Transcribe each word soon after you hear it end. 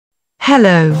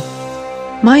Hello.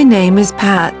 My name is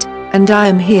Pat, and I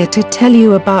am here to tell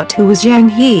you about who was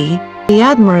Zhèng He, the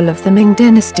admiral of the Ming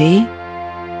dynasty.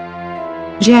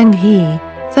 Zhèng He,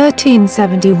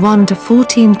 1371 to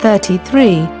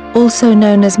 1433, also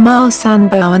known as Ma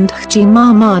Sanbao and Hajji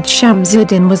Mahmud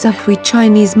Shamsuddin, was a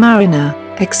Hui-Chinese mariner,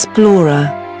 explorer,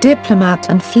 diplomat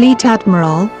and fleet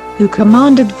admiral, who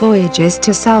commanded voyages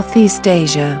to Southeast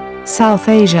Asia, South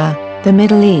Asia, the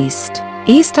Middle East,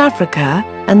 East Africa,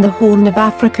 and the Horn of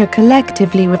Africa,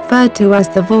 collectively referred to as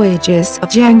the Voyages of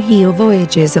Zheng He or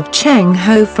Voyages of Cheng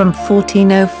Ho from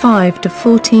 1405 to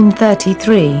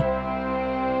 1433.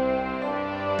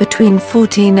 Between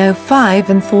 1405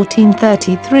 and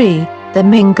 1433, the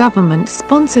Ming government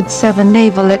sponsored 7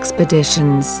 naval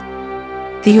expeditions.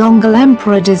 The Yongle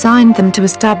Emperor designed them to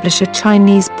establish a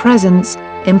Chinese presence,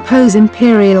 impose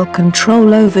imperial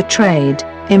control over trade,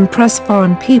 impress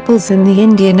foreign peoples in the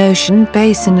Indian Ocean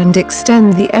basin, and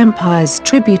extend the empire's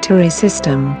tributary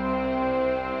system.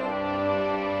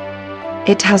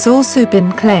 It has also been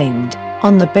claimed,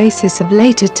 on the basis of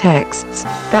later texts,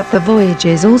 that the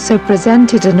voyages also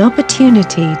presented an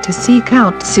opportunity to seek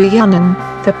out Su Yunan,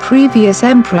 the previous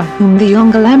emperor whom the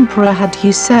Yongle Emperor had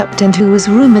usurped and who was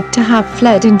rumored to have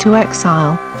fled into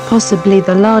exile, possibly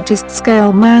the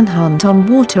largest-scale manhunt on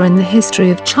water in the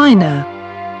history of China.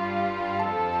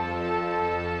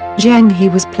 Zheng He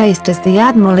was placed as the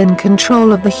admiral in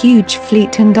control of the huge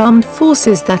fleet and armed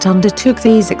forces that undertook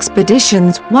these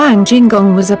expeditions. Wang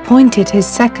Jinggong was appointed his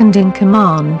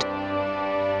second-in-command.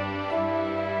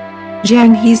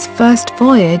 Zheng He's first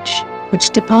voyage, which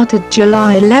departed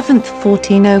July 11,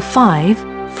 1405,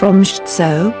 from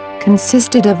Zhou,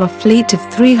 consisted of a fleet of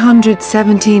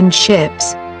 317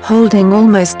 ships, holding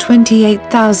almost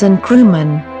 28,000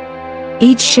 crewmen.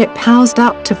 Each ship housed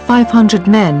up to 500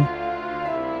 men.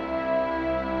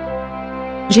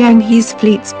 Zheng He's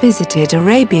fleets visited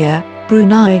Arabia,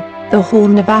 Brunei, the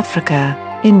Horn of Africa,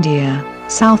 India,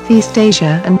 Southeast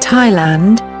Asia and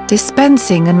Thailand,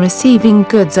 dispensing and receiving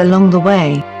goods along the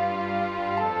way.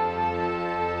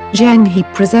 Zheng He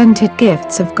presented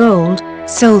gifts of gold,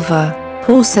 silver,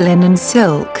 porcelain and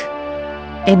silk.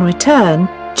 In return,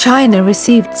 China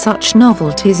received such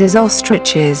novelties as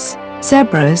ostriches,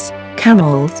 zebras,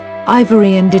 camels,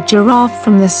 ivory and a giraffe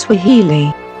from the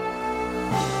Swahili.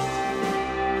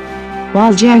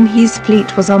 While Zheng He's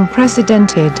fleet was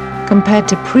unprecedented, compared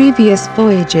to previous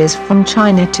voyages from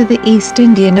China to the East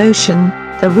Indian Ocean,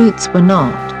 the routes were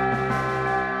not.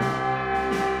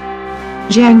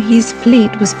 Zheng He's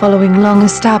fleet was following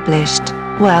long-established,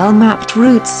 well-mapped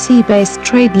routes. Sea-based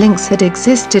trade links had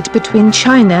existed between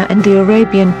China and the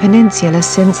Arabian Peninsula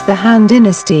since the Han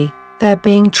Dynasty, there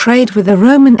being trade with the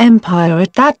Roman Empire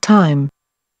at that time.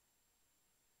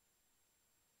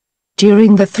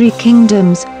 During the Three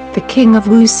Kingdoms, the King of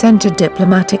Wu sent a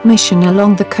diplomatic mission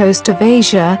along the coast of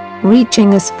Asia,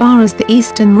 reaching as far as the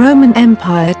Eastern Roman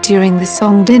Empire. During the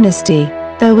Song dynasty,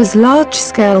 there was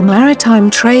large-scale maritime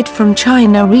trade from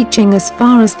China reaching as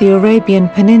far as the Arabian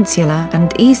Peninsula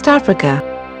and East Africa.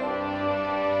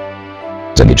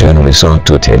 Zheng He generally sought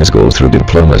to attain his goals through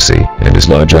diplomacy, and his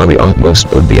large army utmost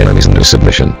put the enemies into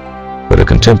submission. But a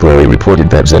contemporary reported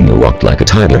that Zheng He walked like a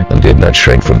tiger and did not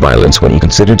shrink from violence when he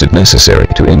considered it necessary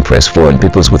to impress foreign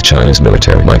peoples with China's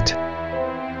military might.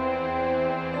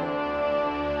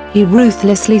 He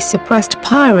ruthlessly suppressed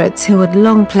pirates who had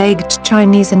long plagued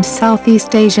Chinese and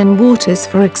Southeast Asian waters.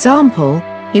 For example,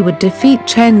 he would defeat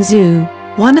Chen Zhu,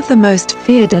 one of the most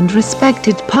feared and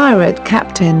respected pirate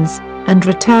captains, and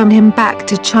return him back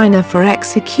to China for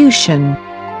execution.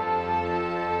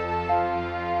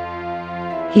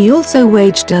 He also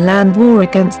waged a land war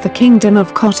against the Kingdom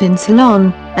of Kot in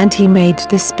Ceylon, and he made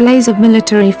displays of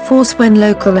military force when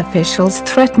local officials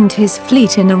threatened his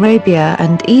fleet in Arabia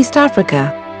and East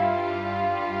Africa.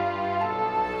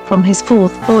 From his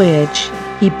 4th voyage,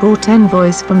 he brought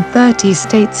envoys from 30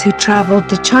 states who traveled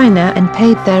to China and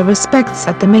paid their respects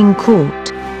at the Ming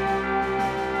court.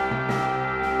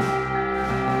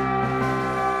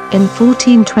 In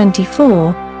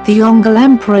 1424, the Yongle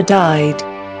Emperor died.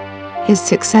 His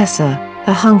successor,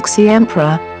 the Hongxi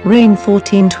Emperor, reigned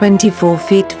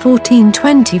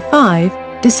 1424–1425,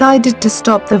 decided to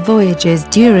stop the voyages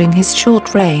during his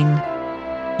short reign.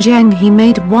 Zheng He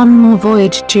made one more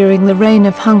voyage during the reign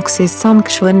of Hongxi's son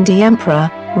Xuandi Emperor,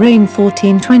 reigned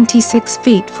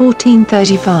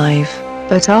 1426–1435,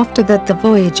 but after that the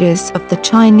voyages of the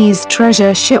Chinese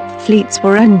treasure ship fleets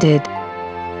were ended.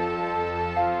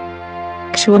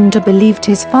 Xuandi believed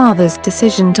his father's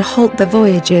decision to halt the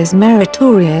voyages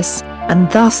meritorious, and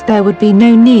thus there would be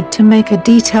no need to make a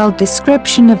detailed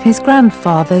description of his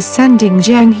grandfather's sending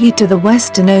Zheng He to the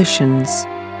Western Oceans.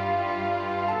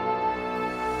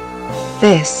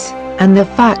 This, and the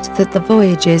fact that the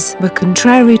voyages were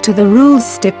contrary to the rules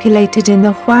stipulated in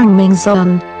the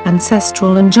Huangmingzhong,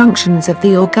 ancestral injunctions of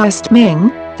the august Ming,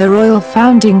 the royal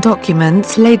founding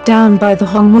documents laid down by the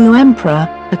Hongwu Emperor,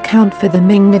 account for the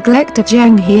Ming neglect of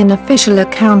Zheng He in official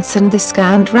accounts and the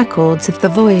scant records of the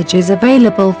voyages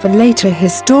available for later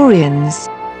historians.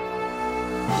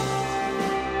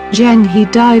 Zheng He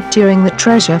died during the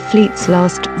treasure fleet's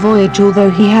last voyage.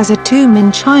 Although he has a tomb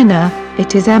in China,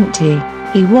 it is empty.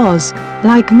 He was,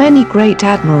 like many great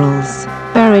admirals,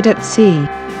 buried at sea.